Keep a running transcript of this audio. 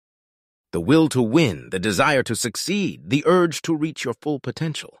The will to win, the desire to succeed, the urge to reach your full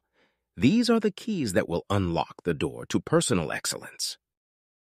potential. These are the keys that will unlock the door to personal excellence.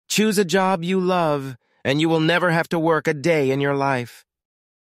 Choose a job you love, and you will never have to work a day in your life.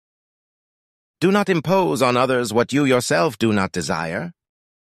 Do not impose on others what you yourself do not desire.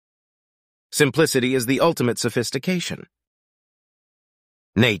 Simplicity is the ultimate sophistication.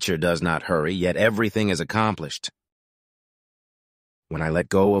 Nature does not hurry, yet everything is accomplished. When I let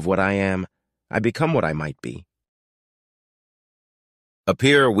go of what I am, I become what I might be.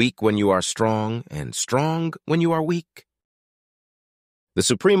 Appear weak when you are strong, and strong when you are weak. The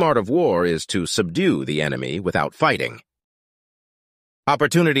supreme art of war is to subdue the enemy without fighting.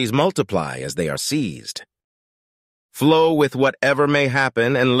 Opportunities multiply as they are seized. Flow with whatever may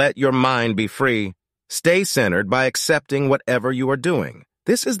happen and let your mind be free. Stay centered by accepting whatever you are doing.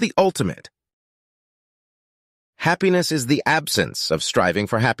 This is the ultimate. Happiness is the absence of striving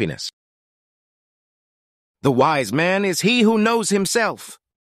for happiness. The wise man is he who knows himself.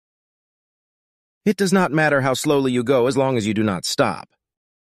 It does not matter how slowly you go as long as you do not stop.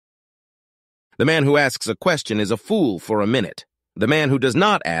 The man who asks a question is a fool for a minute. The man who does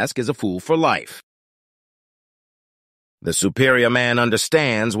not ask is a fool for life. The superior man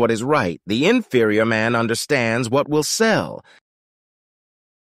understands what is right. The inferior man understands what will sell.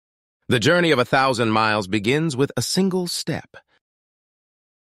 The journey of 1,000 miles begins with a single step.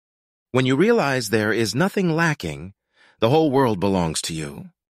 When you realize there is nothing lacking, the whole world belongs to you.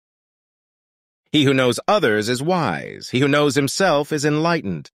 He who knows others is wise. He who knows himself is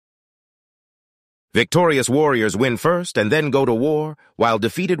enlightened. Victorious warriors win first and then go to war, while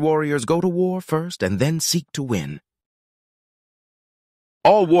defeated warriors go to war first and then seek to win.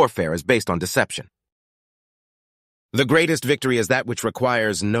 All warfare is based on deception. The greatest victory is that which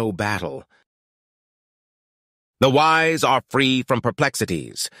requires no battle. The wise are free from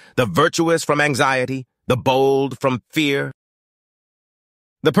perplexities, the virtuous from anxiety, the bold from fear.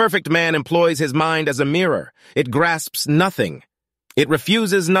 The perfect man employs his mind as a mirror. It grasps nothing. It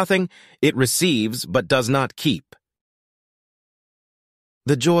refuses nothing. It receives but does not keep.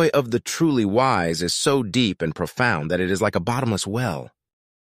 The joy of the truly wise is so deep and profound that it is like a bottomless well.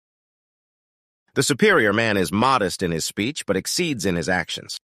 The superior man is modest in his speech but exceeds in his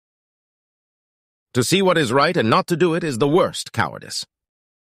actions. To see what is right and not to do it is the worst cowardice.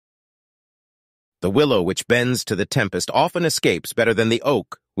 The willow which bends to the tempest often escapes better than the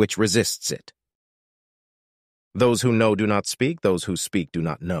oak which resists it. Those who know do not speak, those who speak do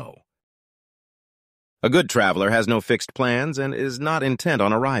not know. A good traveler has no fixed plans and is not intent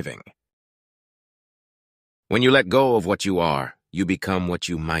on arriving. When you let go of what you are, you become what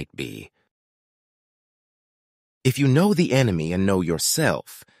you might be. If you know the enemy and know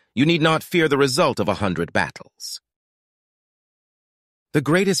yourself, you need not fear the result of 100 battles. The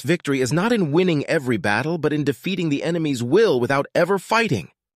greatest victory is not in winning every battle, but in defeating the enemy's will without ever fighting.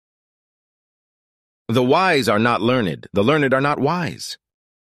 The wise are not learned, the learned are not wise.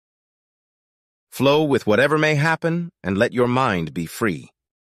 Flow with whatever may happen, and let your mind be free.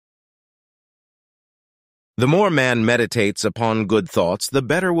 The more man meditates upon good thoughts, the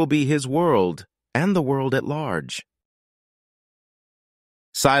better will be his world, and the world at large.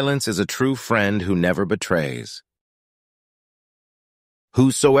 Silence is a true friend who never betrays.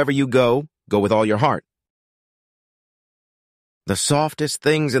 Whosoever you go, go with all your heart. The softest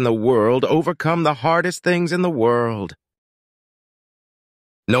things in the world overcome the hardest things in the world.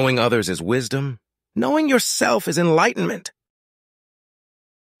 Knowing others is wisdom. Knowing yourself is enlightenment.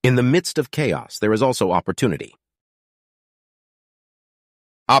 In the midst of chaos, there is also opportunity.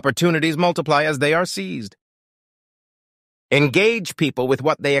 Opportunities multiply as they are seized. Engage people with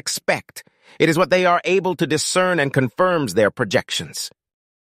what they expect. It is what they are able to discern and confirms their projections.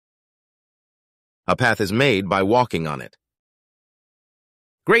 A path is made by walking on it.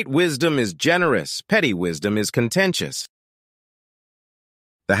 Great wisdom is generous, petty wisdom is contentious.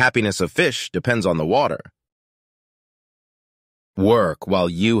 The happiness of fish depends on the water. Work while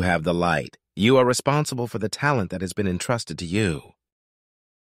you have the light. You are responsible for the talent that has been entrusted to you.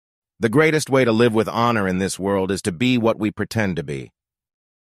 The greatest way to live with honor in this world is to be what we pretend to be.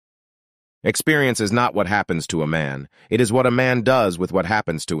 Experience is not what happens to a man. It is what a man does with what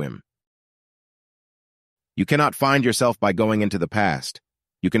happens to him. You cannot find yourself by going into the past.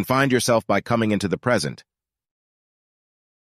 You can find yourself by coming into the present.